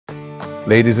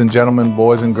Ladies and gentlemen,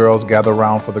 boys and girls, gather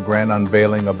around for the grand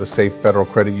unveiling of the Safe Federal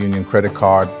Credit Union credit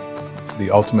card, the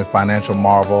ultimate financial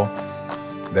marvel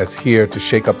that's here to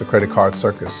shake up the credit card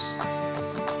circus.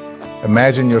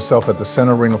 Imagine yourself at the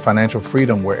center ring of financial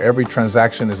freedom, where every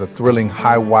transaction is a thrilling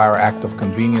high-wire act of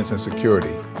convenience and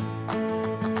security.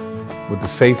 With the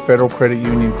Safe Federal Credit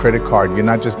Union credit card, you're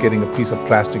not just getting a piece of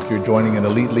plastic, you're joining an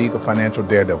elite league of financial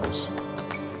daredevils.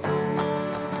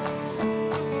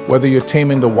 Whether you're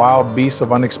taming the wild beasts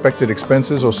of unexpected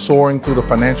expenses or soaring through the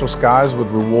financial skies with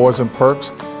rewards and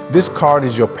perks, this card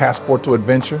is your passport to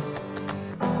adventure.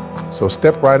 So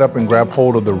step right up and grab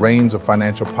hold of the reins of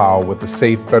financial power with the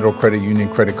Safe Federal Credit Union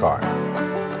credit card.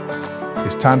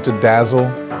 It's time to dazzle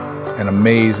and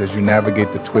amaze as you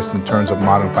navigate the twists and turns of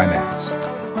modern finance.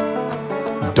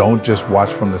 Don't just watch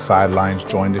from the sidelines.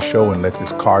 Join the show and let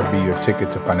this card be your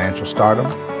ticket to financial stardom.